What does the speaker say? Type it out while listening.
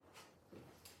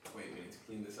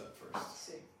clean this up first.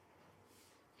 See.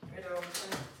 I know.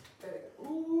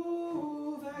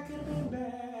 Ooh, that could have been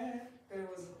bad. But it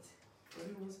wasn't. But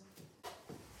it was.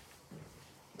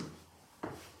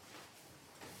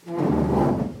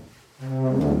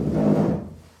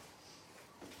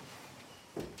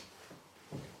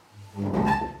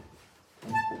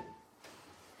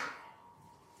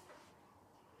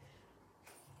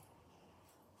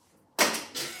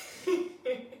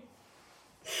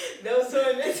 That was so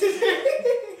unnecessary.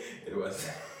 It was.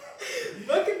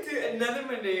 Welcome to another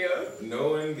Monday, yo.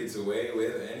 No one gets away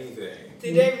with anything.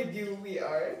 Today with you we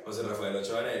are. Jose Rafael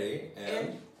Ochoa-Neri,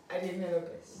 and I didn't have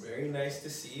this. very nice to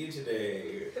see you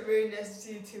today. Very nice to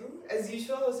see you too. As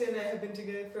usual, Jose and I have been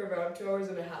together for around 2 hours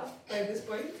and a half by this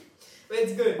point. But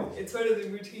it's good. It's part of the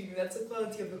routine. That's the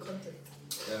quality of the content.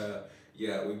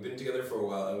 Yeah, we've been together for a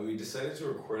while, and we decided to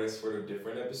record a sort of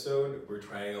different episode. We're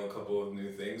trying out a couple of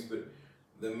new things, but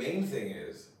the main thing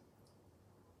is,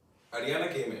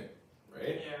 Ariana came in,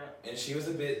 right? Yeah. And she was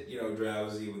a bit,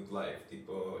 drowsy with life.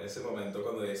 Tipo, ese momento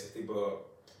cuando dices, tipo,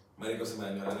 marico se me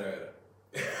dañó la nevera.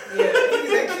 Yeah,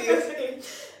 exactly.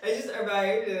 I just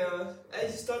arrived and I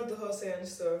just talked to Jose and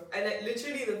stuff. And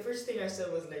literally the first thing I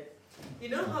said was like, you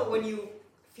know how when you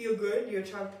feel good, you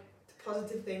attract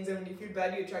positive things, and when you feel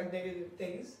bad, you attract negative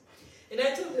things? And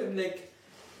I told him, like,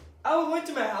 I went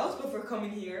to my house before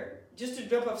coming here just to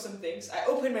drop off some things. I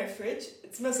opened my fridge,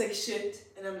 it smells like shit,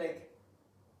 and I'm like,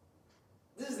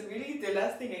 this is really the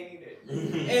last thing I needed.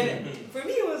 And for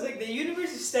me, it was like the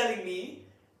universe is telling me,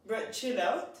 Brett, chill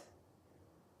out.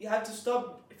 You have to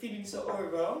stop feeling so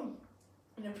overwhelmed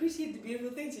and appreciate the beautiful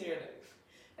things in your life.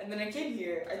 And then I came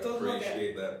here, I told him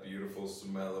appreciate that beautiful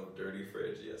smell of dirty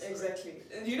fridge, yes. Exactly.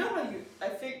 And you know how I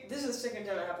think this is the second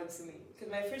time it happens to me.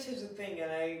 Because my fridge has a thing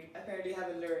and I apparently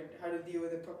haven't learned how to deal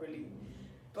with it properly.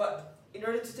 But in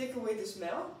order to take away the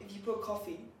smell, if you put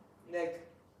coffee, like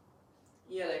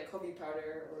coffee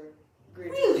powder or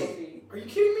green coffee. Are you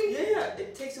kidding me? Yeah,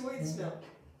 it takes away the smell.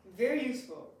 Very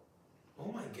useful.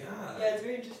 Oh my god. Yeah, it's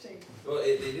very interesting. Well,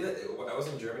 they do that. I was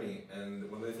in Germany, and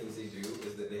one of the things they do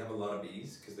is that they have a lot of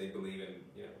bees because they believe in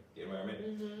the environment,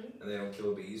 and they don't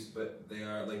kill bees. But they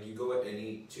are like, you go to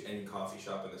any coffee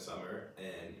shop in the summer,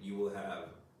 and you will have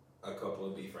a couple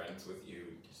of bee friends with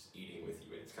you, just eating with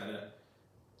you. It's kind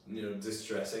of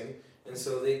distressing, and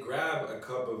so they grab a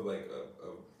cup of like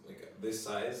this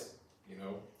size,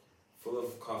 full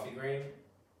of coffee grain,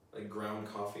 like ground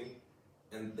coffee,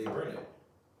 and they burn it.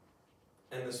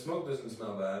 And the smoke doesn't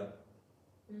smell bad,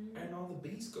 and all the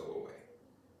bees go away.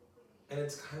 And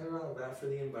it's kind of not bad for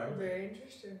the environment. Very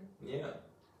interesting. Yeah,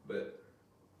 but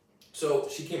so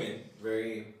she came in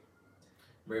very,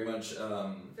 very much.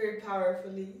 Very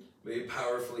powerfully. Very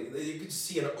powerfully. You could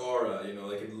see an aura,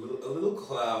 like a little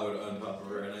cloud on top of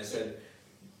her. And I said,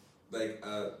 like,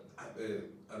 I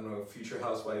don't know, future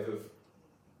housewife of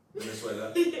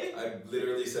Venezuela. I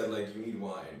literally said, like, you need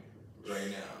wine.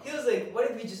 Right now. He was like, what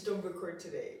if we just don't record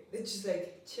today? Let's just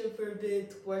like chill for a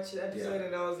bit, watch an episode,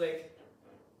 and I was like,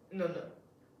 no.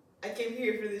 I came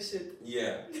here for this shit.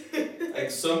 Yeah.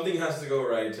 Like something has to go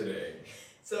right today.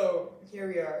 So here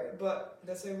we are. But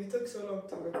that's why we took so long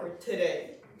to record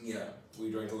today. Yeah. We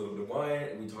drank a little bit of wine,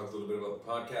 and we talked a little bit about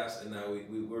the podcast, and now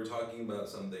we were talking about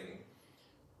something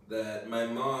that my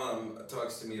mom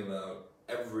talks to me about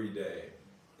every day,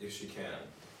 if she can.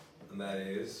 And that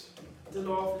is... the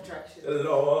law of attraction. The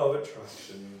law of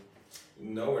attraction.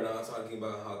 No, we're not talking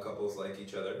about how couples like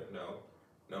each other. No,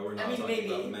 we're not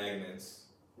talking about magnets.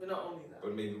 But not only that.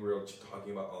 But maybe we're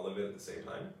talking about all of it at the same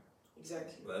time.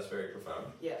 Exactly. Well, that's very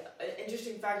profound. Yeah. An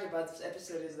interesting fact about this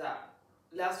episode is that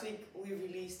last week we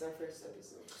released our first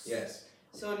episode. Yes.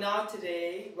 So now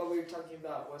today, what we were talking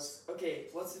about was, okay,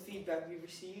 what's the feedback we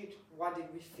received? What did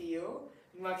we feel?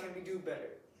 And what can we do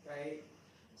better, right?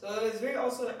 So it was very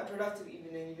also a productive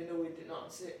evening, even though we did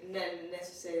not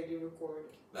necessarily record.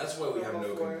 That's why we have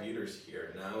no computers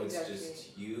here. Now it's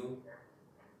just you,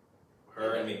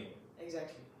 her, and me.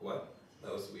 Exactly. What?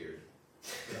 That was weird.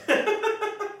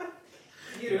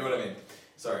 You know what I mean?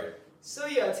 Sorry. So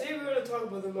yeah, today we're going to talk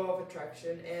about the law of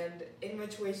attraction and in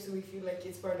which ways do we feel like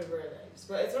it's part of our lives.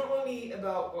 But it's not only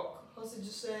about what Jose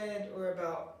just said or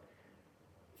about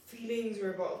feelings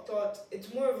or about thoughts.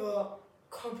 It's more of a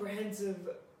comprehensive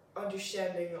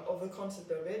understanding of the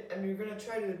concept of it, and we're gonna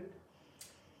try to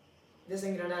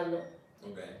desengranarlo.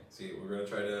 Okay. See, we're gonna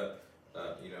try to,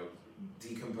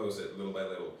 decompose it little by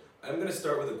little. I'm gonna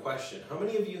start with a question. How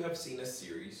many of you have seen a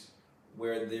series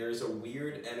where there's a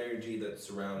weird energy that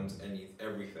surrounds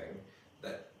everything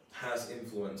that has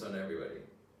influence on everybody?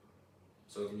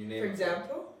 So can you name? For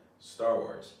example? Star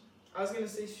Wars. I was gonna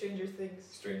say Stranger Things.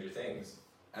 Stranger Things.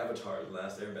 Avatar: The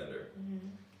Last Airbender. Mm-hmm.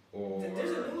 Or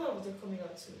There's a new Avatar coming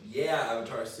out soon. yeah,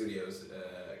 Avatar Studios.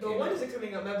 But when is it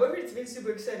coming out? My boyfriend's been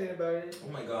super excited about it.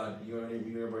 Oh my god, you and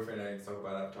your boyfriend and I need to talk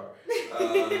about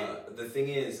Avatar. The thing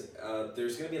is,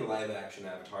 there's going to be a live action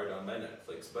Avatar done by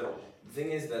Netflix, but the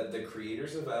thing is that the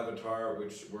creators of Avatar,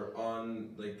 which were on,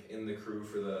 like, in the crew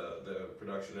for the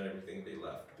production and everything, they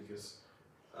left because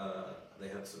they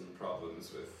had some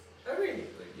problems with, Oh, really?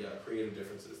 like, yeah, creative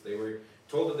differences. They were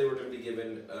told that they were going to be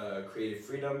given creative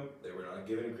freedom. They were not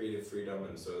given creative freedom,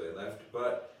 and so they left.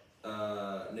 But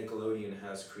Nickelodeon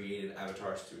has created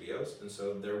Avatar Studios, and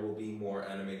so there will be more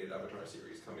animated Avatar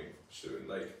series coming soon.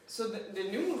 Like, so the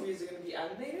new movies are going to be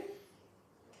animated?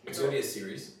 it's going to be a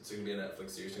series. It's going to be a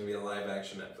Netflix series. It's going to be a live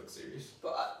action Netflix series.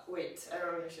 But wait, I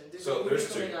don't understand. There's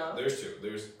two. Out? There's two.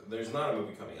 There's not a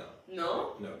movie coming out.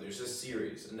 No? No, there's a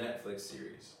series, a Netflix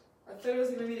series. I thought it was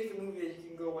going to be like a movie that you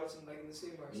can go watch in, like, in the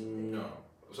cinema or something. No.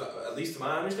 So at least to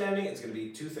my understanding, it's going to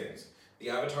be two things. The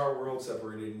Avatar world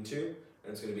separated in two,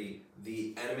 and it's going to be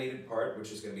the animated part,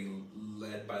 which is going to be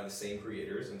led by the same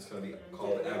creators, and it's going to be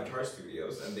called Avatar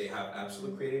Studios, and they have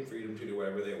absolute creative freedom to do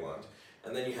whatever they want.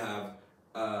 And then you have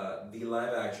the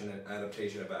live action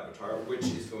adaptation of Avatar, which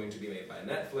is going to be made by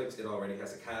Netflix. It already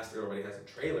has a cast, it already has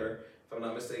a trailer, if I'm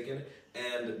not mistaken,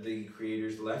 and the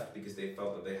creators left because they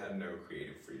felt that they had no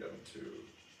creative freedom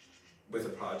with a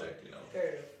project, you know.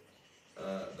 Fair enough.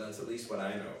 That's at least what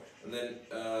I know. And then,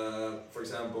 for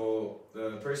example,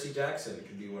 Percy Jackson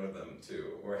could be one of them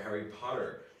too, or Harry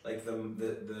Potter. Like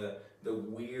the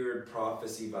weird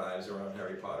prophecy vibes around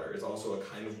Harry Potter is also a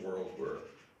kind of world where,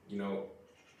 you know,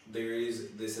 there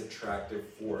is this attractive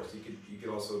force. You could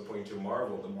also point to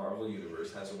Marvel. The Marvel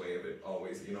universe has a way of it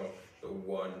always, you know,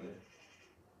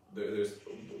 there's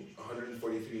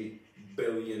 143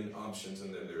 billion options,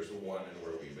 and then there's one, and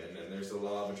where we've been, and there's the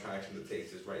law of attraction that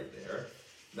takes us right there.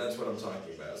 That's what I'm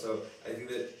talking about. So I think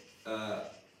that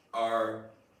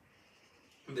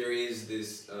there is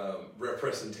this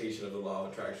representation of the law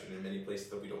of attraction in many places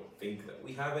that we don't think that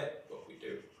we have it, but we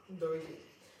do. Though we do.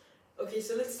 Okay,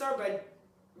 so let's start by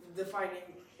defining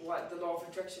what the law of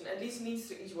attraction at least means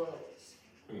to each one of us.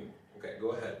 Okay,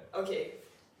 go ahead. Okay,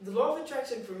 the law of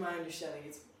attraction, from my understanding,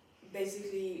 is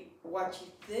basically what you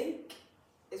think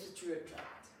is what you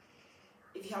attract.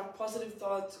 If you have positive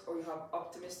thoughts or you have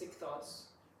optimistic thoughts,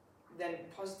 then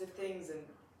positive things and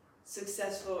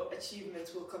successful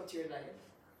achievements will come to your life.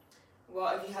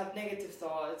 Well, if you have negative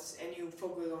thoughts and you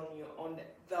focus on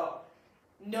the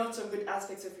not so good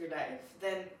aspects of your life,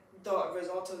 then the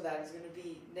result of that is going to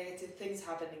be negative things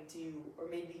happening to you, or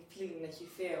maybe feeling that you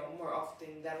fail more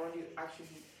often than what you actually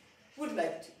would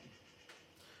like to.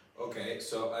 Okay,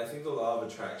 so I think the law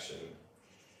of attraction,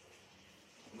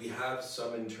 we have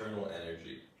some internal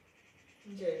energy.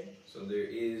 Okay. So there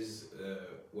is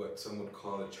what some would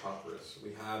call the chakras.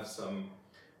 We have some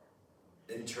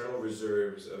internal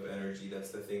reserves of energy. That's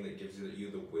the thing that gives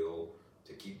you the will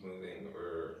to keep moving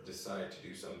or decide to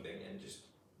do something and just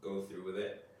go through with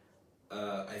it.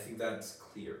 I think that's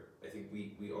clear. I think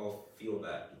we all feel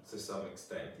that to some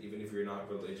extent. Even if you're not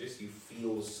religious, you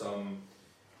feel some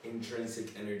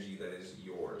intrinsic energy that is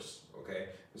yours, okay?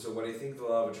 And so what I think the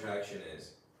law of attraction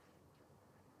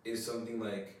is something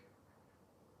like,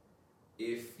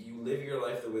 if you live your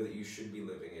life the way that you should be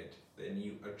living it, then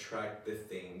you attract the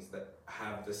things that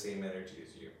have the same energy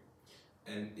as you.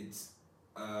 And it's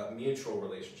a mutual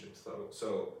relationship,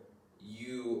 so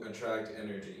you attract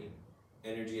energy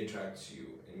attracts you,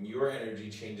 and your energy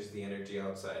changes the energy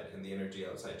outside, and the energy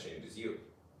outside changes you.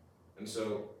 And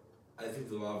so I think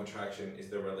the law of attraction is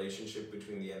the relationship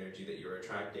between the energy that you're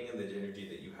attracting and the energy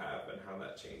that you have, and how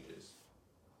that changes.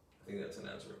 I think that's an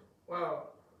answer. Wow.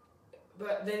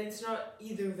 But then it's not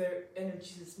either of their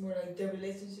energies, it's more like the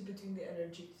relationship between the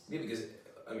energies. Yeah, because,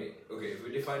 I mean, okay, if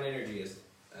we define energy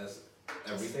as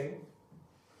everything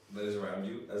that is around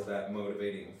you, as that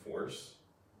motivating force,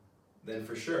 then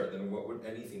for sure, then what would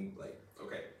anything, like,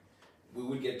 okay, we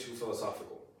would get too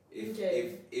philosophical.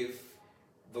 If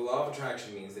the law of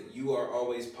attraction means that you are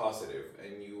always positive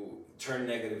and you turn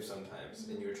negative sometimes,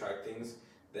 and you attract things,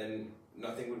 then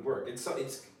nothing would work. It's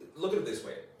look at it this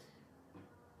way.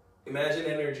 Imagine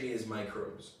energy is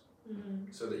microbes,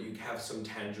 so that you have some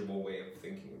tangible way of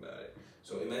thinking about it.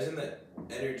 So imagine that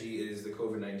energy is the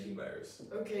COVID-19 virus.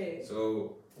 Okay.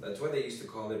 So that's why they used to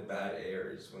call it bad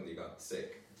airs when they got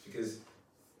sick. It's because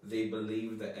they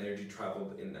believed that energy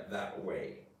traveled in that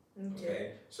way.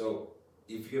 Okay? So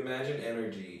if you imagine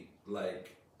energy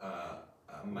like a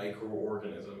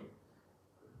microorganism,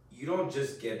 you don't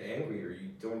just get angry, or you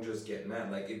don't just get mad.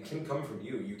 Like, it can come from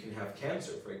you. You can have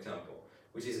cancer, for example,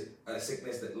 which is a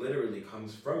sickness that literally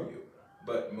comes from you.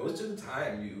 But most of the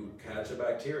time you catch a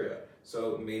bacteria.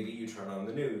 So maybe you turn on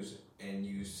the news and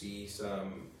you see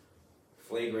some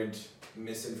flagrant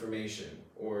misinformation,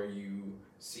 or you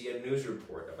see a news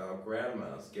report about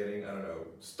grandmas getting, I don't know,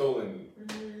 stolen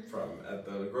from at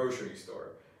the grocery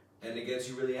store, and it gets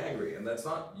you really angry, and that's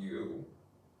not you.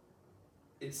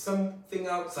 It's something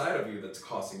outside of you that's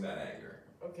causing that anger.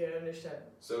 Okay, I understand.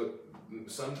 So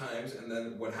sometimes, and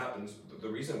then what happens, the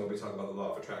reason why we talk about the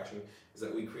law of attraction is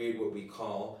that we create what we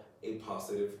call a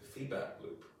positive feedback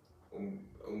loop.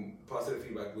 Positive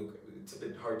feedback loop, it's a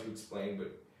bit hard to explain,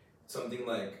 but something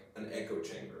like an echo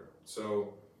chamber.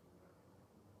 So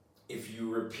if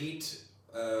you repeat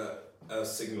a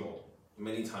signal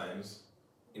many times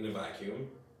in a vacuum,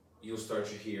 you'll start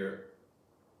to hear,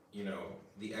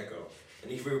 the echo.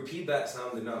 And if you repeat that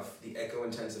sound enough, the echo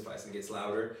intensifies and gets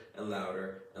louder and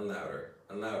louder and louder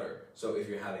and louder. So if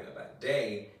you're having a bad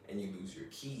day and you lose your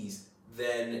keys,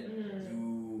 then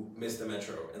you miss the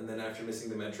metro. And then after missing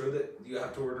the metro, that you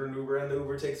have to order an Uber, and the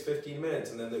Uber takes 15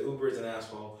 minutes, and then the Uber is an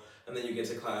asshole. And then you get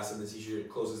to class and the teacher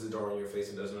closes the door in your face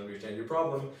and doesn't understand your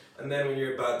problem. And then when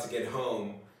you're about to get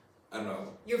home, I don't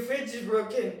know. Your fridge is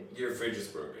broken. Your fridge is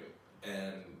broken.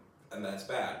 And that's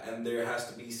bad. And there has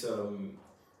to be some,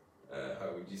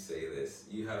 how would you say this?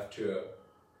 You have to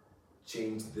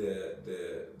change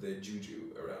the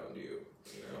juju around you,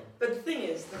 But the thing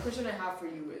is, the question I have for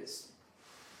you is,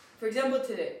 for example,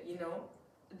 today,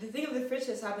 the thing of the fridge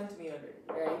has happened to me already,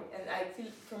 right? And I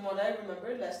feel, from what I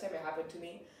remember, last time it happened to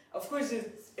me, of course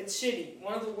it's shitty.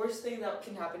 One of the worst things that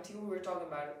can happen to you, we were talking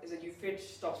about it, is that your fridge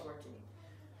stops working.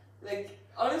 Like,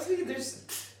 honestly, there's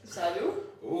there's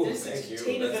a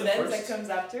chain of events that comes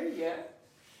after, yeah.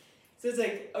 So it's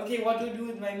like, okay, what do I do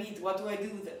with my meat? What do I do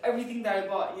with everything that I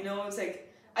bought? It's like,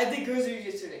 I did groceries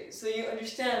yesterday, so you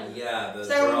understand. Yeah, o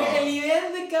sea, como que el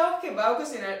nivel de caos que va a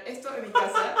ocasionar esto en mi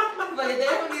casa, para que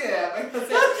tengas una idea, o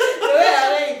sea, lo voy a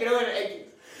dar ahí, pero bueno, X.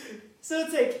 So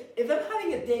it's like, if I'm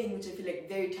having a day in which I feel like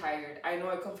very tired, I know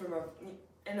I come from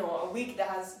a week that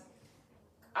has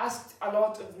asked a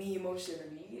lot of me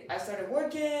emotionally. I started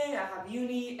working, I have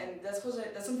uni, and that's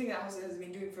something that Jose has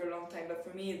been doing for a long time, but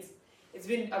for me it's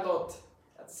been a lot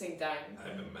at the same time.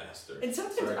 I'm a master. And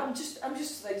sometimes I'm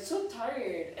just like so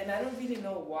tired, and I don't really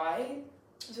know why.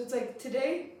 So it's like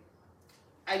today,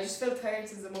 I just felt tired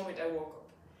since the moment I woke up.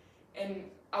 And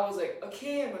I was like,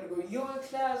 okay, I'm gonna go to yoga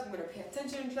class, I'm gonna pay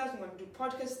attention in class, I'm gonna do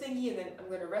podcast thingy, and then I'm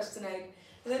gonna rest tonight.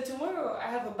 And then tomorrow I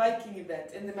have a biking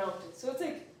event in the mountains. So it's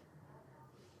like,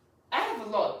 I have a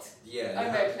lot on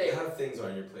my plate. You have things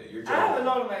on your plate. I have a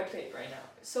lot on my plate right now.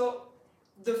 So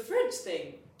the fridge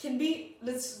thing can be,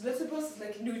 let's suppose it's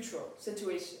like neutral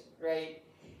situation, right?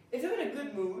 If I'm in a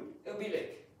good mood, it'll be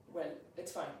like, well,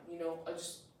 it's fine, I'll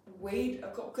just wait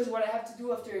because what I have to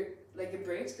do after like the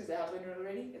breaks, because I have learned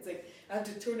already, it's like I have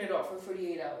to turn it off for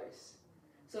 48 hours.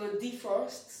 So it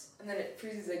defrosts and then it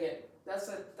freezes again. That's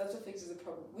what fixes the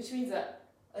problem. Which means that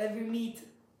every meat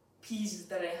piece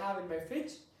that I have in my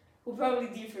fridge will probably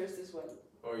defrost as well.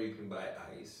 Or you can buy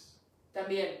ice.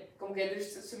 También, como que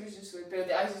there's solutions to it, but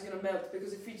the ice is gonna melt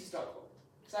because the fridge is not cold.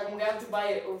 So I'm gonna have to buy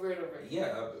it over and over again.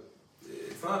 Yeah, but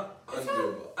it's not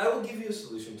undoable. I will give you a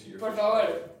solution to your Por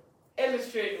favor,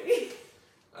 illustrate me.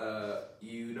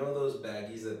 You know those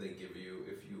baggies that they give you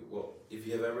if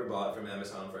you have ever bought from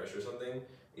Amazon Fresh or something?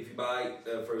 If you buy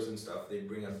frozen stuff, they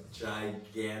bring a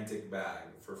gigantic bag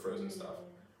for frozen stuff.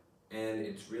 And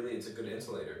it's a good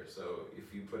insulator. So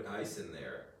if you put ice in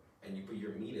there and you put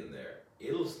your meat in there,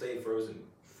 it'll stay frozen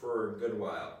for a good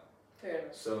while. Fair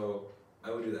enough. So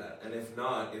I would do that. And if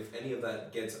not, if any of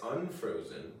that gets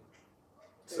unfrozen,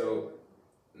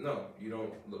 no, you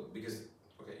don't look, because,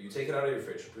 okay, you take it out of your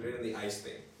fridge, put it in the ice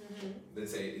thing.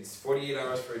 Let's say it's 48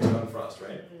 hours for it to unfrost,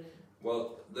 right?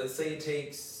 Well, let's say it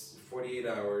takes 48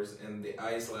 hours and the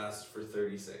ice lasts for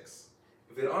 36.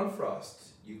 If it unfrosts,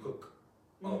 you cook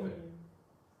all of it.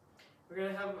 We're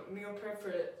gonna have a meal prep for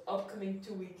the upcoming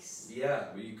 2 weeks. Yeah,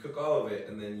 but you cook all of it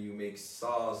and then you make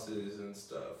sauces and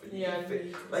stuff.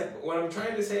 And like what I'm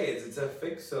trying to say is it's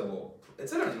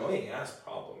an annoying ass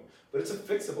problem, but it's a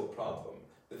fixable problem.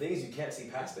 The thing is you can't see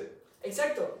past it.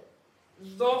 Exacto.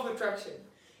 Law of attraction.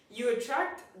 You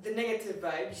attract the negative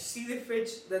vibe, you see the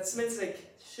fridge that smells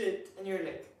like shit, and you're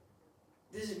like,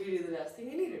 this is really the last thing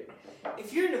I needed.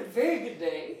 If you're in a very good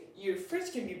day, your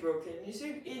fridge can be broken,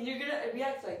 and you're gonna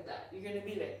react like that. You're gonna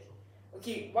be like,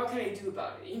 okay, what can I do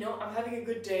about it? I'm having a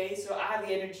good day, so I have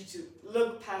the energy to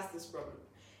look past this problem.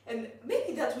 And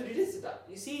maybe that's what it is about.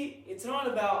 You see, it's not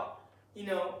about,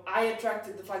 I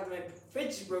attracted the fact that my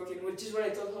fridge is broken, which is what I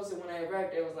told Jose when I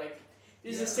arrived. I was like,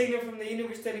 there's a signal from the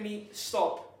universe telling me,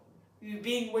 stop. You're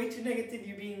being way too negative,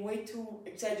 you're being way too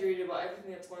exaggerated about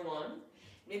everything that's going on.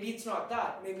 Maybe it's not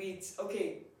that. Maybe it's,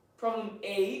 okay, problem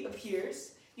A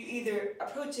appears, you either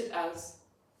approach it as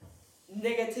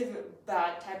negative,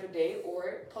 bad type of day,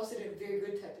 or positive, very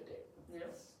good type of day. You know?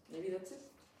 Maybe that's it.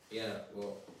 Yeah,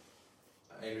 well,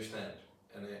 I understand.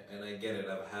 And I get it.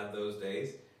 I've had those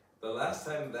days. The last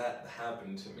time that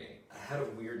happened to me, I had a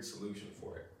weird solution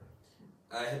for it.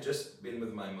 I had just been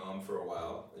with my mom for a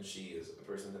while, and she is a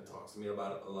person that talks to me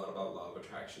about a lot about law of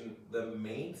attraction. The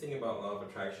main thing about law of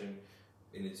attraction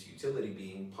in its utility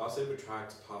being positive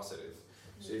attracts positive.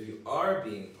 So if you are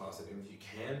being positive, if you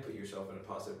can put yourself in a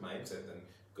positive mindset, then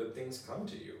good things come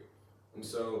to you. And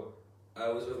so I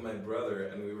was with my brother,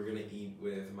 and we were gonna eat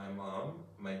with my mom,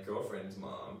 my girlfriend's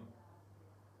mom,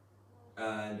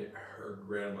 and her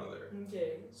grandmother.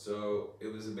 Okay. So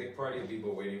it was a big party of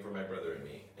people waiting for my brother and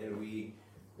me, and we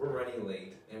were running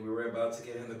late, and we were about to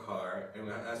get in the car, and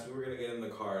as we were gonna get in the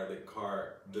car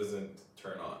doesn't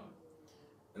turn on.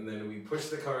 And then we push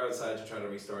the car outside to try to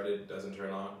restart it, doesn't turn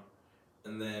on.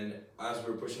 And then as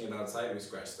we're pushing it outside, we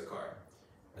scratch the car.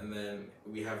 And then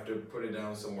we have to put it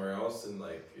down somewhere else, and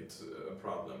like, it's a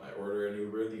problem. I order an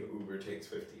Uber, the Uber takes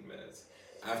 15 minutes.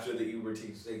 After the Uber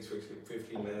takes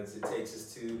 15 minutes, it takes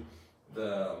us to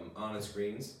the honest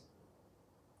greens.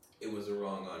 It was the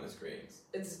wrong honest greens.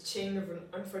 It's a chain of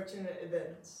unfortunate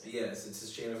events. Yes, it's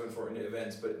a chain of unfortunate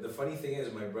events. But the funny thing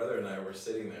is, my brother and I were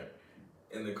sitting there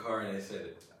in the car, and I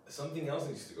said, something else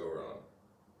needs to go wrong.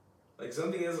 Like,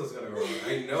 something else is gonna go wrong.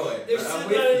 I know it. There's still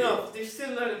not enough. There's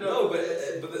still not enough. No,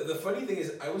 but the funny thing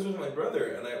is, I was with my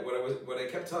brother, and what I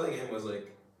kept telling him was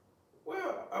like,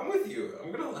 well, I'm with you.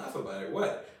 I'm gonna laugh about it.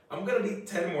 What? I'm gonna be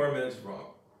 10 more minutes wrong.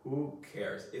 Who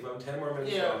cares? If I'm 10 more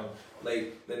minutes wrong,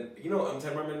 like, then, you know, I'm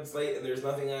 10 more minutes late and there's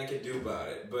nothing I can do about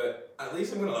it. But at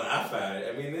least I'm gonna laugh at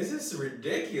it. I mean, this is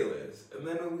ridiculous. And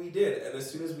then we did. And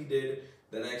as soon as we did,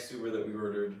 the next Uber that we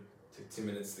ordered took 2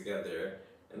 minutes to get there.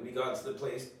 And we got to the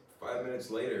place 5 minutes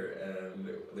later, and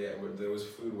there was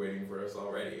food waiting for us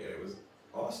already. And it was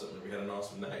awesome. We had an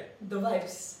awesome night. The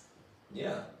vibes.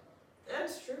 Yeah.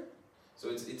 That's true. So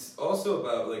it's also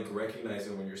about like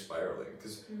recognizing when you're spiraling,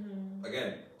 because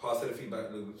again, positive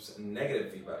feedback loops and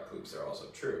negative feedback loops are also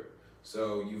true.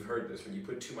 So you've heard this, when you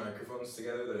put two microphones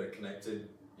together that are connected,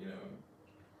 you know,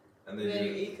 and then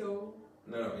you echo.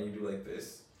 No, and you do like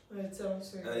this. It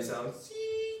sounds and they sound,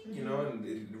 you know, and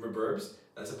it reverbs.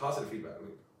 That's a positive feedback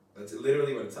loop. That's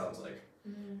literally what it sounds like.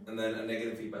 And then a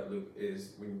negative feedback loop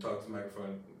is when you talk to the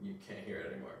microphone, you can't hear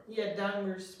it anymore. Yeah,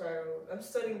 downward spiral. I'm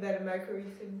studying that in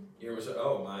microecon.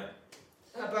 Oh my.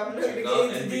 But I'm not going to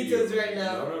get into details right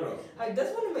now. No.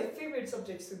 That's one of my favorite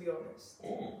subjects, to be honest.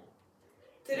 Oh.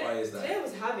 Today, Why is that? Today I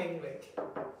was having like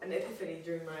an epiphany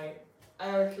during my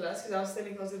IR class, because I was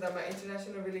telling Jose that my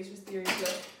international relations theory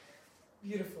class,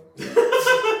 beautiful.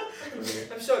 Okay.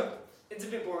 I'm shocked. It's a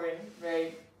bit boring,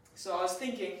 right? So I was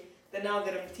thinking that now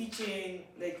that I'm teaching,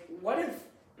 like, what if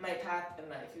my path in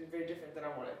life is very different than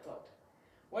what I thought?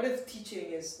 What if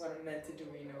teaching is what I'm meant to do,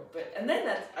 you know? And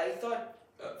then I thought...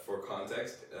 For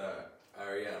context,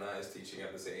 Ariana is teaching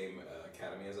at the same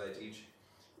academy as I teach.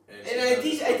 And I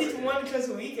teach one class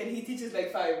a week, and he teaches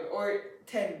like 5 or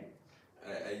 10.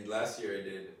 Last year I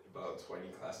did about 20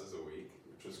 classes a week,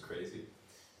 which was crazy.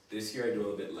 This year I do a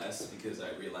little bit less because I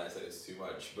realized that it's too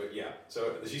much. But yeah,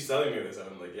 so she's telling me this, and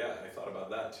I'm like, yeah, I thought about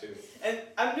that too. And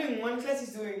I'm doing one class,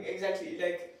 he's doing exactly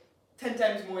like 10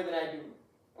 times more than I do.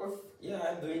 Yeah,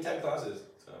 I'm doing 10 classes.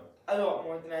 So a lot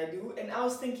more than I do. And I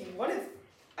was thinking, what if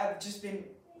I've just been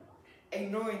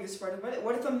ignoring this part of my life?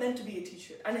 What if I'm meant to be a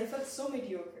teacher? And I felt so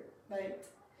mediocre, right?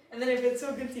 And then I felt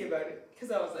so guilty about it,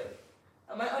 because I was like,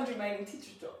 am I undermining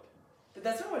teacher's job? But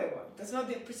that's not what I want. That's not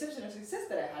the perception of success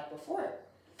that I had before.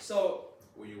 So...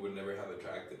 Well, you would never have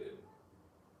attracted it.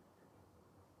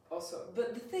 Also,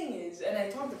 but the thing is, and I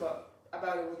talked about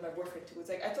it with my boyfriend too, it's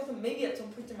like, I told him maybe at some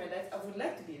point in my life I would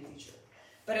like to be a teacher.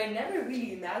 But I never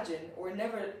really imagined, or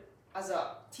never as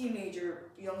a teenager,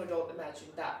 young adult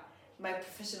imagined that my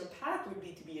professional path would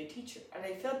be to be a teacher. And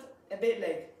I felt a bit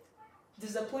like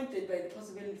disappointed by the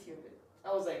possibility of it. I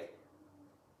was like,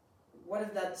 what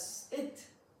if that's it?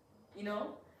 You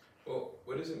know? Well,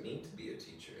 what does it mean to be a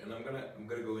teacher? And I'm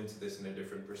gonna go into this in a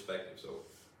different perspective. So,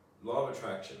 law of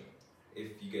attraction.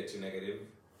 If you get to negative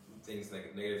things happen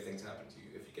to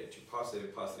you. If you get to positive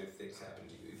things happen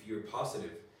to you. If you're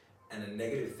positive and a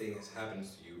negative thing has happened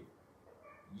to you,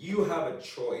 you have a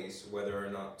choice whether or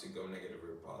not to go negative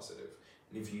or positive.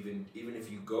 And if you even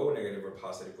if you go negative or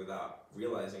positive without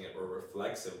realizing it or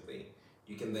reflexively,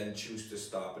 you can then choose to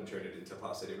stop and turn it into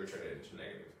positive or turn it into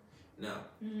negative. Now,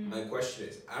 my question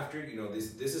is, after,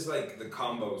 this is like the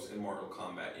combos in Mortal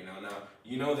Kombat,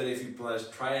 now, that if you press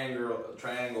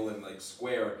triangle and like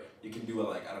square, you can do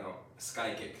a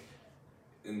sky kick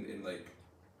in like,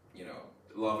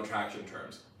 law of attraction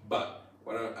terms. But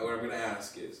what I'm gonna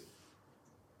ask is,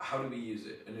 how do we use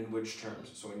it and in which terms?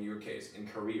 So in your case, in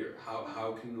career,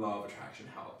 how can law of attraction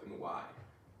help and why?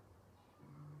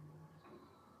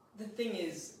 The thing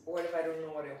is, what if I don't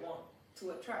know what I want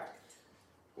to attract?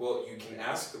 Well, you can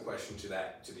ask the question to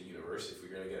the universe if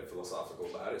we're gonna get philosophical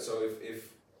about it. So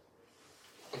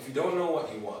if you don't know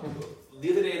what you want,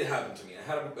 the other day it happened to me. I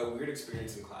had a weird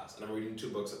experience in class, and I'm reading 2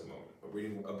 books at the moment. I'm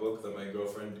reading a book that my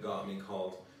girlfriend got me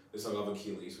called The Song of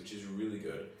Achilles, which is really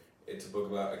good. It's a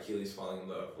book about Achilles falling in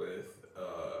love with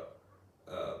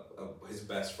his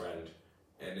best friend,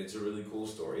 and it's a really cool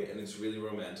story, and it's really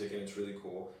romantic, and it's really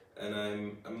cool. And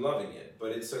I'm loving it,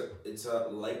 but it's a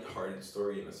light-hearted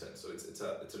story in a sense. So it's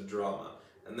a drama.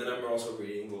 And then I'm also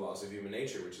reading The Laws of Human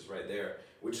Nature, which is right there,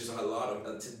 which is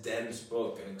it's a dense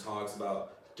book, and it talks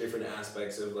about different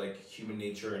aspects of like human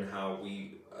nature and how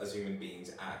we as human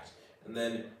beings act. And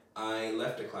then I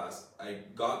left a class. I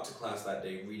got to class that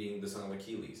day reading The Song of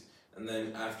Achilles, and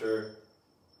then after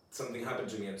something happened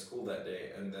to me at school that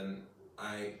day, and then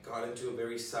I got into a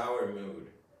very sour mood.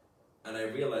 And I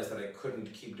realized that I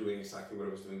couldn't keep doing exactly what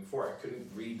I was doing before. I couldn't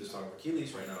read The Song of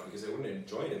Achilles right now because I wouldn't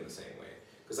enjoy it in the same way.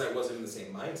 Because I wasn't in the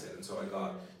same mindset. And so I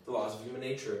got The Laws of Human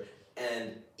Nature.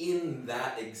 And in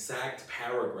that exact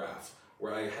paragraph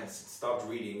where I had stopped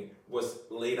reading was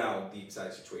laid out the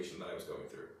exact situation that I was going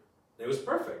through. And it was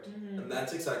perfect. And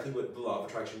that's exactly what the Law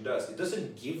of Attraction does. It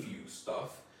doesn't give you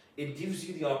stuff. It gives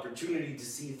you the opportunity to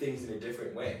see things in a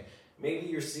different way. Maybe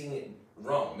you're seeing it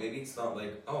wrong. Maybe it's not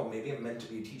like, oh, maybe I'm meant to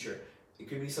be a teacher. It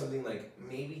could be something like,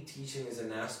 maybe teaching is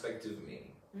an aspect of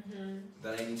me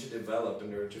that I need to develop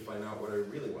in order to find out what I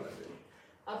really want to do.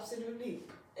 Absolutely.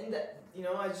 And that,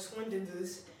 I just went into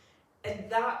this, and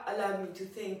that allowed me to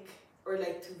think, or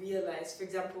like to realize, for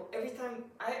example, every time,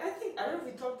 I don't know if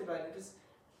we talked about it, because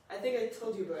I think I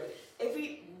told you about it.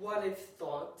 Every what if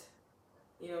thought,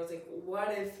 it's like,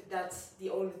 what if that's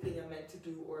the only thing I'm meant to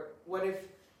do, or what if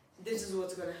this is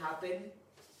what's going to happen?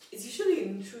 It's usually an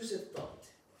intrusive thought.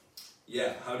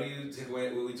 Yeah, how do you take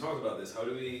away, we talked about this, how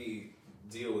do we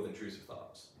deal with intrusive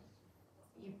thoughts?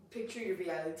 You picture your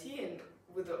reality, and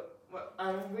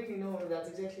I don't really know if that's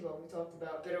exactly what we talked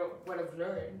about, but what I've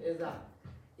learned is that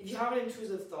if you have an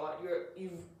intrusive thought,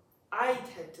 I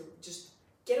tend to just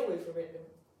get away from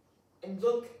it and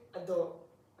look at the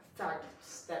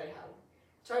facts that I have.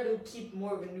 Try to keep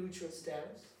more of a neutral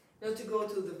stance, not to go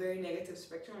to the very negative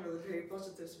spectrum or the very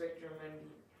positive spectrum, and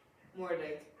be more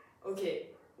like, okay,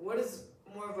 what is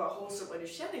more of a wholesome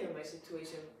understanding of my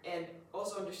situation, and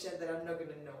also understand that I'm not going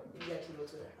to know exactly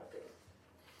what's going to happen.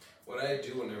 What I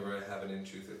do whenever I have an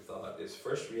intrusive thought is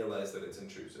first realize that it's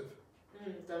intrusive.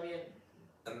 También.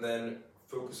 And then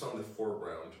focus on the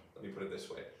foreground. Let me put it this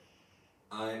way.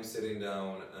 I'm sitting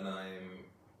down and I'm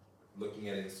looking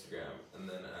at Instagram, and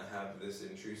then I have this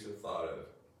intrusive thought of,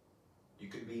 you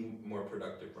could be more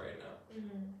productive right now.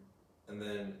 And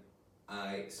then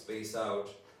I space out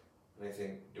and I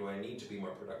think, do I need to be more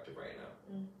productive right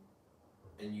now?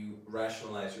 And you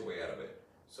rationalize your way out of it.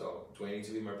 So, do I need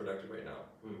to be more productive right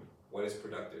now? What is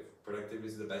productive? Productive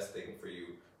is the best thing for you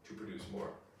to produce more.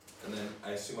 And then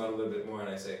I zoom out a little bit more and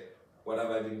I say, what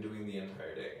have I been doing the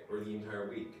entire day or the entire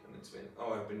week? And it's been,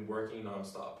 oh, I've been working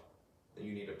nonstop. Then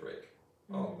you need a break.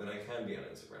 Oh, then I can be on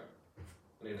Instagram.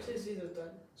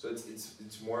 So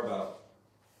it's more about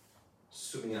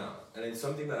zooming out, and it's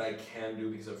something that I can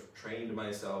do because I've trained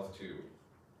myself to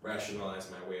rationalize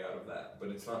my way out of that, but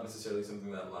it's not necessarily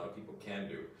something that a lot of people can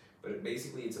do. But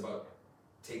it's about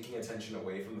taking attention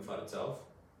away from the thought itself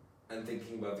and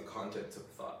thinking about the contents of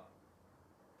the thought.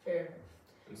 Fair.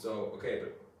 And so, okay,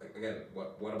 but again,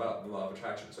 what about the law of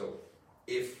attraction? So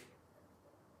if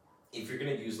you're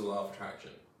going to use the law of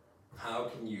attraction, how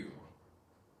can you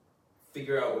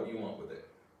figure out what you want with it?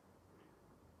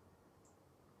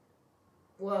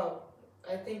 Well,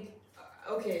 I think,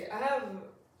 okay, I have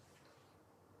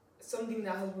something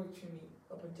that has worked for me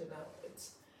up until now.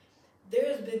 There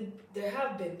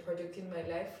have been projects in my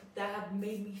life that have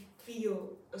made me feel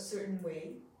a certain way.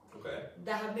 Okay.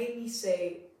 That have made me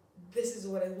say, this is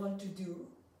what I want to do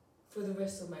for the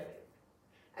rest of my life.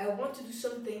 I want to do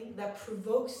something that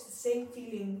provokes the same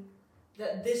feeling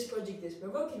that this project is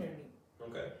provoking in me.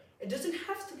 Okay. It doesn't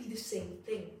have to be the same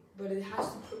thing, but it has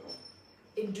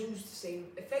to induce the same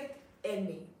effect in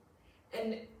me.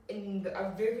 And in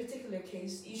a very particular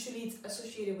case, usually it's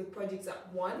associated with projects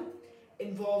that, one,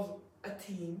 involve a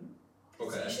team,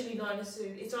 It's usually not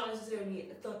necessarily. It's not necessarily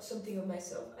something of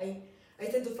myself. I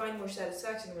tend to find more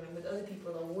satisfaction when I'm with other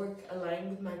people that work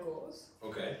aligned with my goals.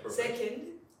 Okay, perfect. Second,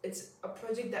 it's a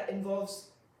project that involves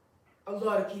a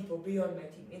lot of people beyond my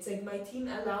team. It's like my team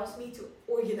allows me to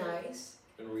organize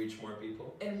and reach more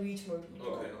people.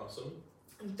 Okay, awesome.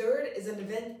 And third is an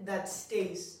event that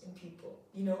stays in people.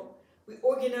 You know, we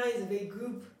organize a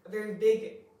very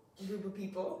big group of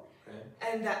people,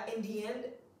 and that in the end,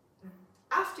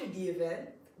 after the event,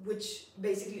 which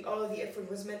basically all of the effort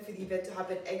was meant for the event to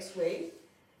happen X way,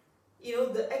 you know,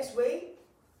 the X way,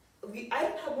 I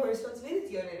don't have more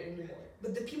responsibility on it anymore.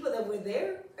 But the people that were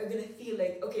there are gonna feel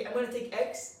like, okay, I'm gonna take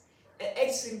X, and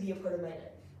X is gonna be a part of my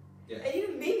life. Yeah. And you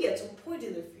know, maybe at some point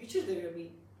in the future,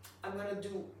 I'm gonna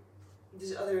do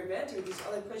this other event or this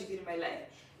other project in my life,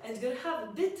 and it's gonna have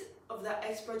a bit of that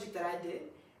X project that I did,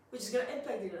 which is gonna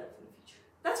impact your life in the future.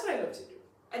 That's what I love to do.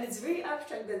 And it's very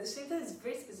abstract, but at the same time, it's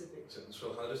very specific.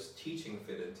 So how does teaching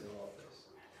fit into all of this?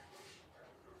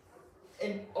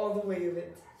 In all the way of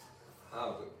it.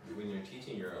 How? When you're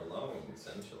teaching, you're alone,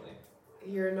 essentially.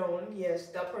 You're alone, yes.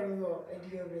 That part of the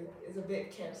idea of it is a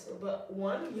bit cancelled. But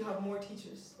one, you have more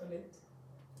teachers on it.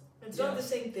 It's not the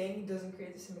same thing. It doesn't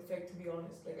create the same effect, to be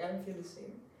honest. Like, I don't feel the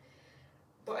same.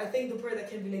 But I think the part that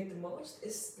can relate the most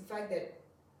is the fact that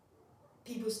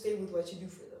people stay with what you do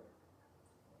for them.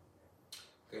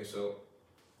 Okay, so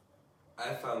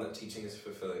I found that teaching is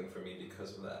fulfilling for me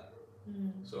because of that.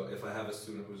 So if I have a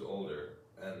student who's older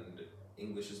and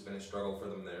English has been a struggle for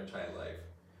them their entire life,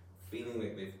 feeling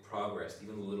like they've progressed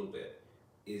even a little bit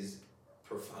is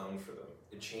profound for them.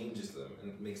 It changes them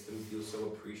and makes them feel so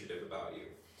appreciative about you.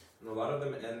 And a lot of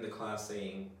them end the class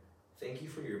saying, thank you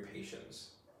for your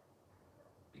patience.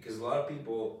 Because a lot of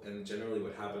people, and generally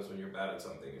what happens when you're bad at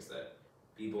something is that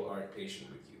people aren't patient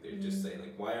with you. They're just saying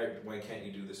like, why can't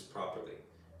you do this properly?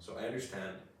 So I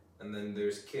understand. And then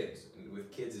there's kids, and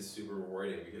with kids it's super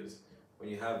rewarding because when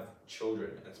you have children,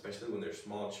 especially when they're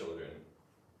small children,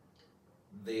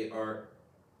 they are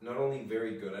not only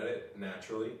very good at it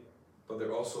naturally, but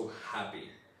they're also happy.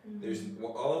 There's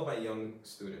all of my young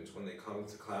students, when they come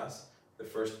to class, the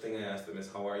first thing I ask them is,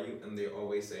 how are you? And they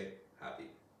always say, happy.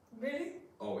 Really?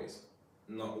 Always.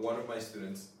 Not one of my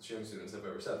students, young students, have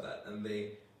ever said that, and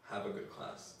they have a good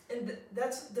class. And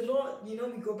that's the law, you know,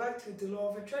 we go back to the law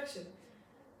of attraction.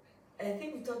 And I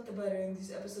think we talked about it in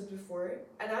these episodes before,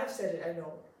 and I've said it, I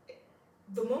know.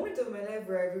 The moment of my life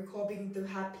where I recall being the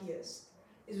happiest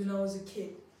is when I was a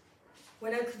kid.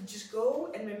 When I could just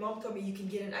go and my mom told me you can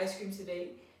get an ice cream today,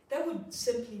 that would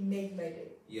simply make my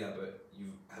day. Yeah, but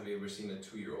have you ever seen a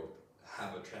 2-year-old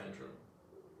have a tantrum?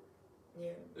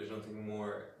 Yeah. There's nothing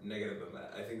more negative than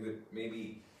that. I think that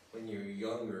maybe when you're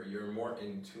younger, you're more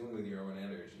in tune with your own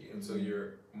energy, and so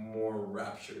you're more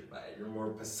raptured by it, you're more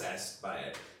possessed by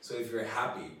it. So if you're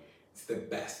happy, it's the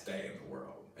best day in the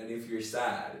world. And if you're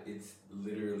sad, it's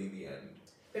literally the end.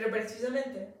 Pero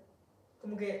precisamente,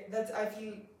 como que I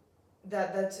feel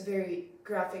that's a very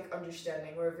graphic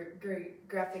understanding or a very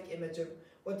graphic image of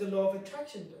what the law of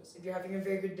attraction does. If you're having a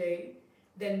very good day,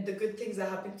 then the good things that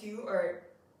happen to you are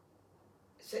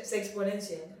se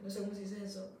exponencian. No sé cómo se dice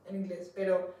eso en inglés,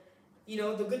 pero you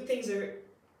know, the good things are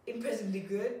impressively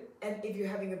good, and if you're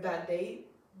having a bad day,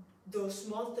 those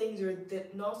small things or the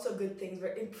not so good things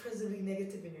are impressively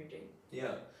negative in your day.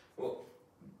 Yeah. Well,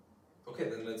 okay,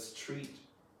 then let's treat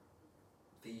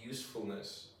the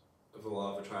usefulness of the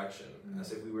law of attraction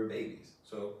as if we were babies.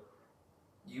 So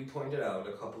you pointed out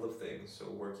a couple of things. So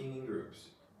working in groups,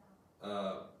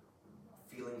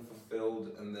 feeling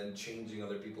fulfilled, and then changing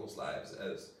other people's lives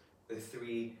as the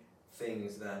 3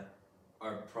 things that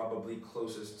are probably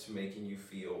closest to making you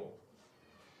feel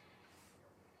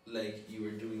like you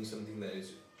are doing something that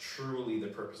is truly the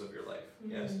purpose of your life.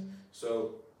 Yes?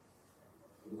 So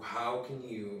how can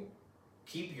you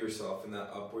keep yourself in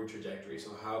that upward trajectory? So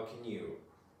how can you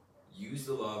use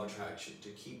the law of attraction to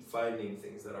keep finding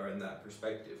things that are in that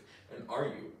perspective? And are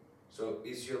you? So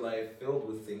is your life filled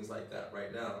with things like that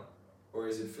right now? Or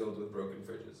is it filled with broken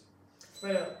fridges?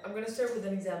 Well, I'm going to start with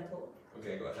an example.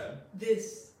 Okay, go ahead.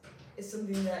 This is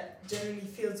something that generally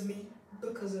fills me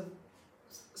because of...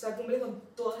 O sea, cumple con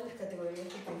todas las categorías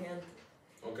que tenía antes.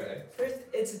 Okay. First,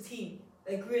 it's a team.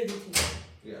 Like, we're the team.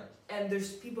 Yeah. And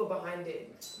there's people behind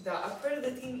it that are part of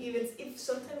the team, even if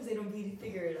sometimes they don't really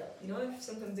figure it out. You know, if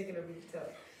sometimes they cannot really tell.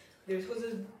 There's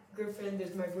Jose's girlfriend,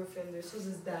 there's my girlfriend, there's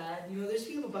Jose's dad. You know, there's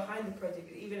people behind the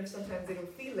project, even if sometimes they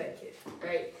don't feel like it,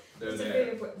 right? They're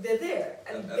there. They're there.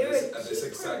 And At they're this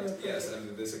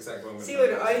exact moment. Sí,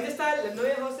 bueno, ahorita está la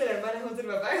novia José, la hermana José, el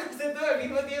papá José, todo al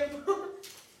mismo tiempo.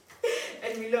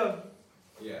 And we love.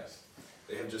 Yes.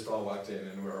 They have just all walked in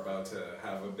and we're about to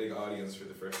have a big audience for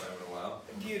the first time in a while.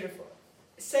 Beautiful.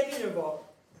 Second of all,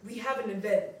 we have an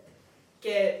event.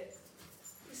 It's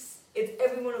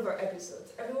every one of our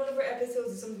episodes. Every one of our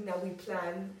episodes is something that we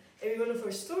plan. Every one of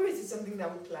our stories is something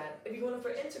that we plan. Every one of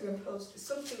our Instagram posts is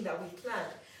something that we plan.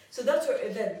 So that's our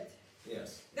event.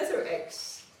 Yes. That's our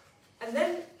X. And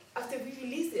then after we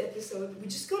release the episode, we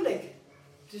just go like,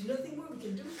 there's nothing more we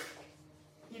can do.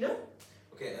 You know?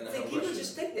 Okay, and like people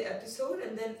just take the episode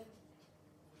and then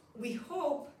we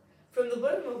hope from the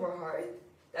bottom of our heart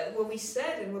that what we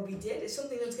said and what we did is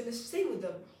something that's going to stay with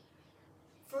them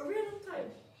for a real long time.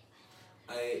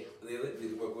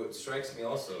 What strikes me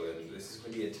also, and this is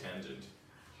going to be a tangent,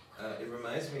 it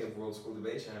reminds me of World School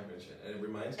Debate Championship, and it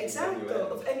reminds me of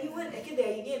MUN. Es que de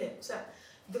ahí viene. O sea,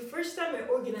 the first time I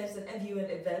organized an MUN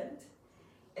event,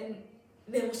 and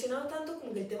me emocionaba tanto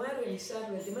como que el tema de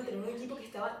organizarlo, el tema de tener un equipo que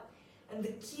estaba. And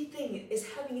the key thing is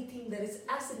having a team that is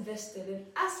as invested and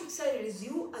as excited as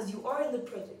you are in the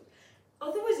project.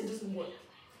 Otherwise, it doesn't work.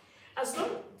 As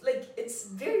long, like, it's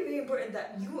very, very important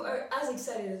that you are as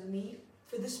excited as me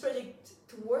for this project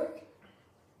to work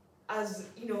as,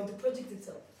 you know, the project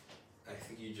itself. I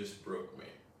think you just broke me.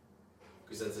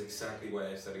 Because that's exactly why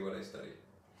I study what I study.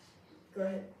 Go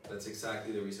ahead. That's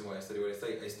exactly the reason why I study what I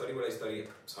study. I study what I study.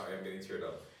 Sorry, I'm getting teared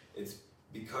up. It's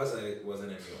because I was an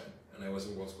MUN. And I was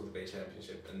in World School Debate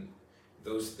Championship, and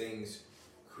those things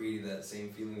created that same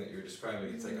feeling that you're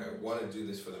describing. It's like, I want to do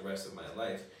this for the rest of my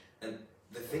life. And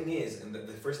the thing is, and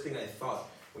the first thing I thought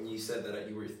when you said that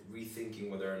you were rethinking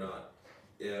whether or not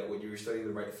when you were studying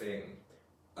the right thing,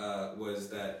 was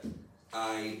that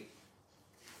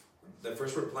the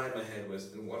first reply in my head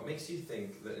was, and what makes you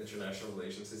think that international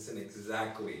relations isn't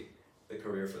exactly the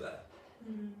career for that?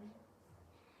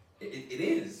 It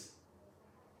is.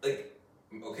 Like,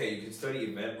 okay, you could study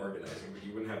event organizing, but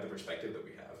you wouldn't have the perspective that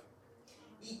we have.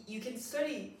 You can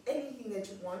study anything that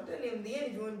you want, and in the end,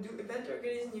 if you want to do event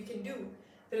organizing, you can do.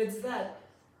 But it's that.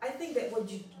 I think that what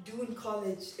you do in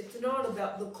college, it's not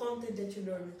about the content that you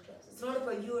learn in class. It's not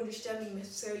about you understanding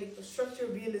necessarily how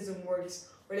structural realism works,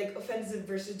 or like offensive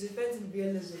versus defensive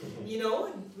realism. You know,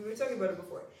 we were talking about it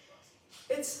before.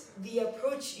 It's the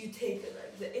approach you take,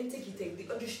 the intake you take,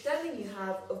 the understanding you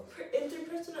have of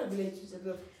interpersonal relationships,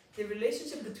 of the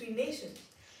relationship between nations.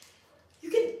 You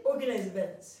can organize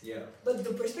events, but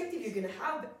the perspective you're gonna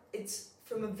have, it's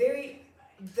from a very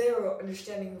thorough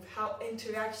understanding of how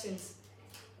interactions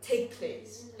take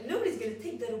place, and nobody's gonna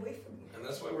take that away from you. And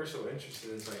that's why we're so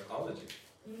interested in psychology.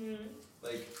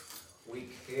 Like, we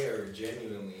care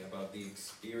genuinely about the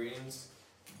experience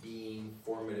being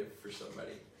formative for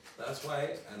somebody. That's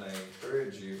why, and I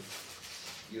encourage you,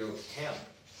 you know, camp.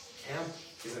 Camp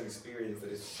is an experience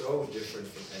that is so different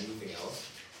from anything else,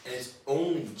 and it's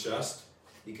only just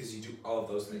because you do all of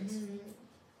those things.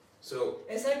 So,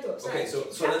 Exacto. Okay, so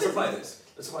let's apply this.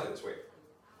 Wait,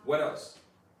 what else?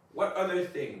 What other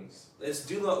things?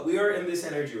 We are in this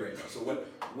energy right now. So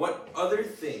what other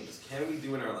things can we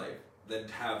do in our life that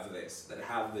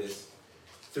have this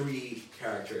 3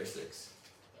 characteristics?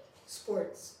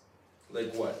 Sports.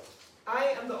 Like what?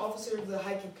 I am the officer of the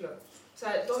hiking club. O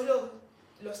sea, todos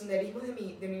los senderismos de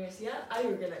mi universidad, I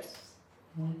organize.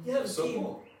 You have a team.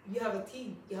 Cool. You have a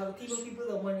team. You have a team of people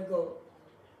that want to go.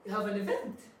 You have an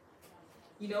event.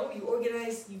 You know, you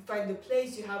organize, you find the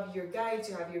place, you have your guides,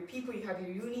 you have your people, you have your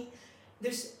uni.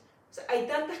 Hay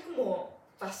tantas como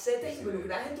facetas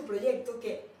involucradas en tu proyecto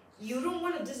que you don't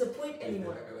want to disappoint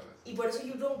anyone. Y por eso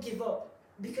you don't give up.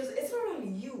 Because it's not only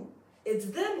you, it's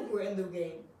them who are in the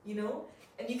game, you know?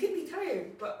 And you can be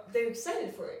tired, but they're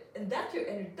excited for it. And that's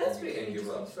where your energy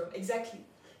comes from. Exactly.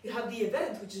 You have the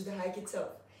event, which is the hike itself.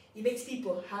 It makes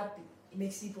people happy. It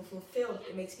makes people fulfilled.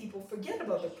 It makes people forget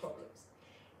about their problems.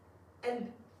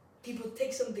 And people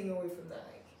take something away from the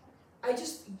hike. I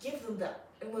just give them that.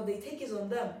 And what they take is on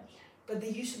them. But they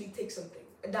usually take something.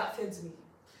 And that feeds me.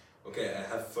 Okay, I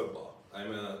have football.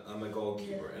 I'm a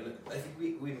goalkeeper. And I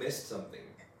think we missed something.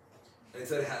 And it's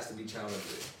that it has to be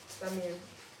challenging. También.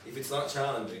 If it's not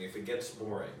challenging, if it gets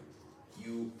boring,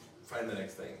 you find the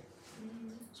next thing.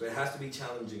 So it has to be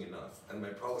challenging enough. And my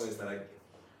problem is that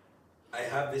I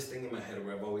have this thing in my head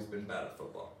where I've always been bad at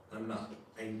football. And I'm not.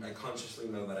 I consciously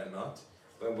know that I'm not.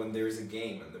 But when there is a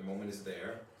game and the moment is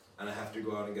there, and I have to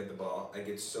go out and get the ball, I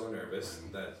get so nervous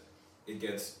that it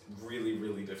gets really,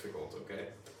 really difficult, okay?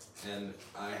 And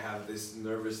I have this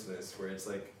nervousness where it's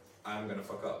like, I'm gonna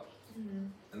fuck up.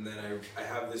 And then I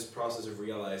have this process of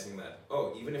realizing that,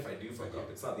 oh, even if I do fuck up,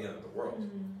 it's not the end of the world.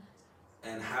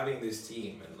 And having this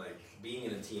team and like being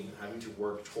in a team and having to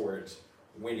work towards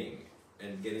winning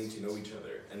and getting to know each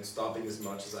other and stopping as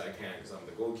much as I can because I'm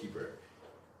the goalkeeper,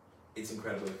 it's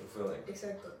incredibly fulfilling.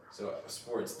 Exactly. So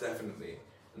sports, definitely.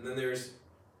 And then there's,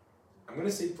 I'm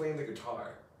gonna say playing the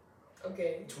guitar.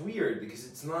 Okay. It's weird because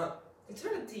it's not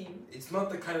a team. It's not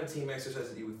the kind of team exercise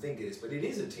that you would think it is, but it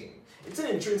is a team. It's an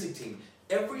intrinsic team.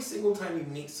 Every single time you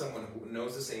meet someone who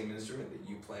knows the same instrument that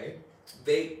you play,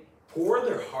 they pour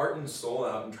their heart and soul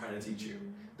out in trying to teach you.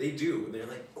 They do. They're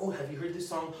like, oh, have you heard this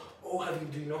song? Oh,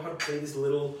 do you know how to play this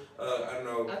little, I don't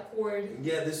know. A chord.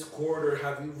 Yeah, this chord, or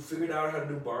have you figured out how to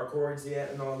do bar chords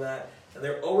yet and all that? And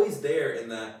they're always there in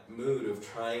that mood of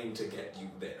trying to get you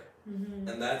there. Mm-hmm.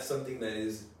 And that's something that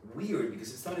is weird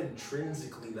because it's not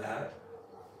intrinsically that,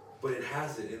 but it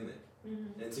has it in it.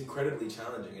 Mm-hmm. And it's incredibly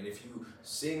challenging. And if you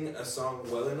sing a song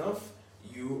well enough,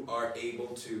 you are able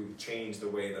to change the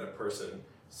way that a person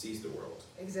sees the world.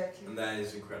 Exactly. And that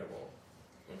is incredible.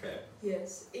 Okay.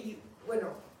 Yes.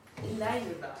 Bueno, in line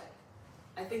with that,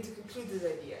 I think to conclude this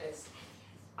idea is,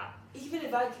 even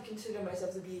if I could consider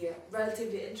myself to be a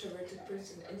relatively introverted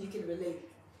person, and you can relate,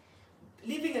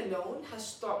 living alone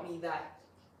has taught me that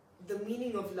the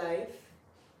meaning of life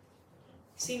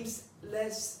seems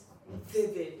less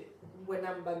vivid when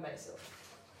I'm by myself.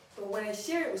 But when I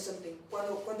share it with something,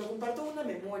 cuando comparto una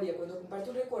memoria, cuando comparto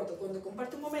un recuerdo, cuando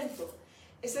comparto un momento,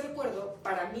 ese recuerdo,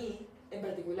 para mí en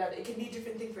particular, it can be a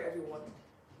different thing for everyone,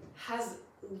 has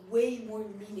way more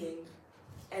meaning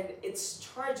and it's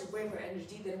charged with way more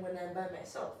energy than when I'm by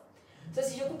myself. O sea,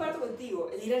 si yo comparto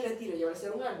contigo el ir al retiro y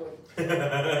abrazar un árbol,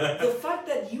 the fact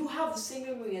that you have the same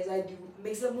memory as I do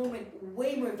makes the moment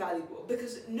way more valuable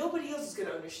because nobody else is going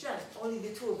to understand, only the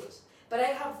two of us. But I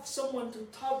have someone to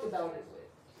talk about it with.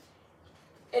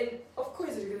 And of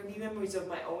course there are going to be memories of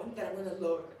my own that I'm going to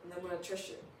love and I'm going to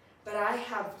treasure. But I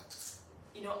have,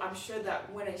 I'm sure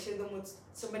that when I share them with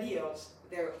somebody else,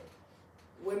 they're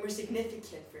way more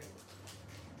significant for me.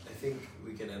 I think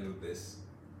we can end with this.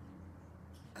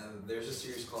 There's a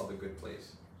series called The Good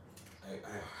Place.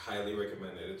 I highly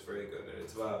recommend it. It's very good. And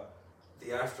it's about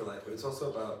the afterlife, but it's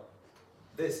also about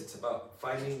this. It's about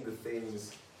finding the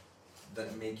things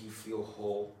that make you feel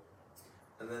whole.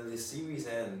 And then the series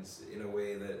ends in a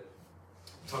way that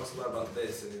talks a lot about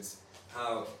this, and it's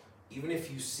how even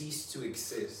if you cease to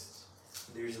exist,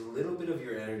 there's a little bit of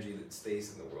your energy that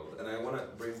stays in the world. And I want to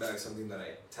bring back something that I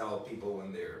tell people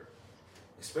when they're,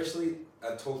 especially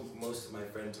I've told most of my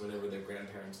friends whenever their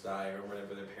grandparents die or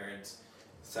whenever their parents,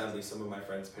 sadly some of my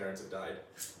friends' parents have died.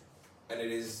 And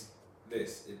it is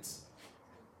this, it's,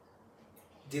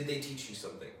 did they teach you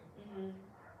something? Mm-hmm.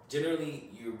 Generally,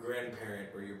 your grandparent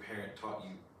or your parent taught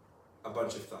you a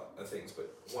bunch of things,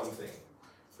 but one thing.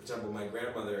 For example, my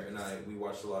grandmother and I, we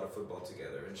watched a lot of football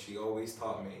together, and she always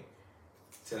taught me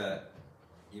to,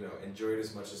 enjoy it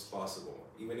as much as possible.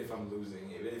 Even if I'm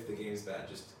losing, even if the game's bad,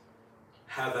 just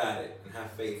have at it and have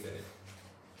faith in it.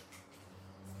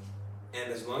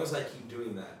 And as long as I keep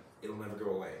doing that, it'll never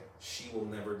go away. She will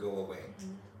never go away.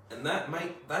 Mm-hmm. And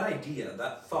that idea,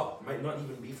 that thought might not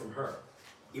even be from her.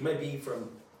 It might be from,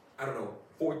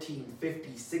 14,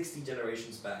 50, 60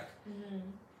 generations back. Mm-hmm.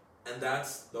 And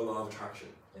that's the law of attraction.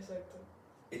 Exactly.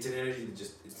 It's an energy that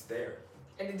it's there.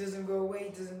 And it doesn't go away,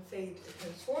 it doesn't fade. It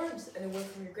transforms, and it went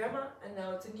from your grandma, and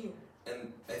now it's a new.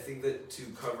 And I think that to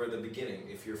cover the beginning,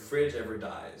 if your fridge ever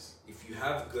dies, if you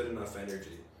have good enough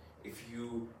energy, if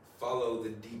you follow the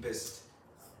deepest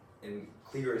and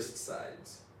clearest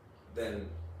sides, then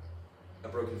a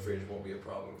broken fridge won't be a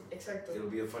problem. Exactly. It'll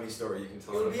be a funny story you can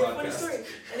tell on a podcast. It'll be a funny story.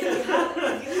 And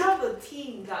if you have a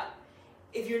team that,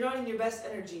 if you're not in your best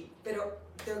energy, they're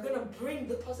gonna bring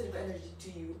the positive energy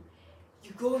to you,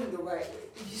 you're going the right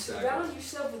way. If you surround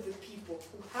yourself with the people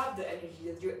who have the energy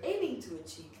that you're aiming to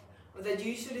achieve, or that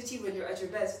you should achieve when you're at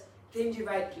your best, then you're in the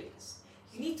right place.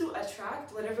 You need to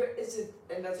attract whatever is it,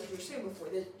 and that's what you were saying before,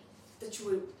 that you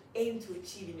would aim to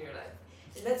achieve in your life.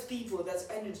 And that's people, that's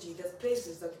energy, that's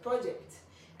places, that's projects.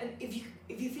 And if you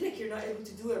feel like you're not able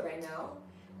to do it right now,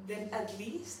 then at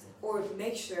least, or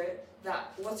make sure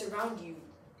that what's around you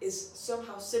is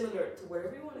somehow similar to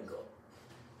wherever you want to go.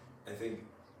 I think,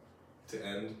 to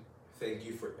end, thank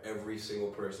you for every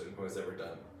single person who has ever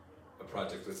done a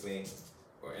project with me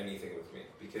or anything with me,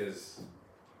 because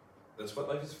that's what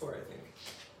life is for, I think.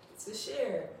 It's a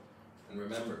share. And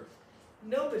remember,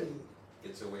 nobody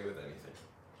gets away with anything.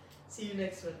 See you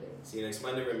next Monday. See you next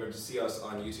Monday. Remember to see us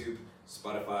on YouTube,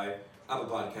 Spotify, Apple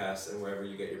Podcasts, and wherever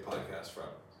you get your podcasts from.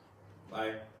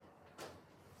 Bye.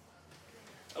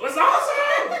 That was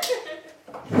awesome!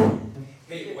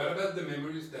 Hey, what about the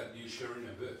memories that you share in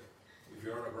a book? If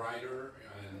you're a writer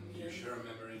and you share a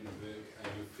memory in a book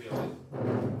and you feel it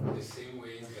the same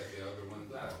way that the other one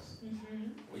does,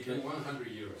 even 100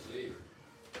 years later.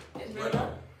 Es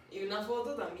verdad. Y una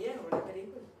foto también, o una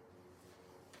película.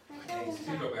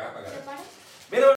 Sí, lo voy a pagar.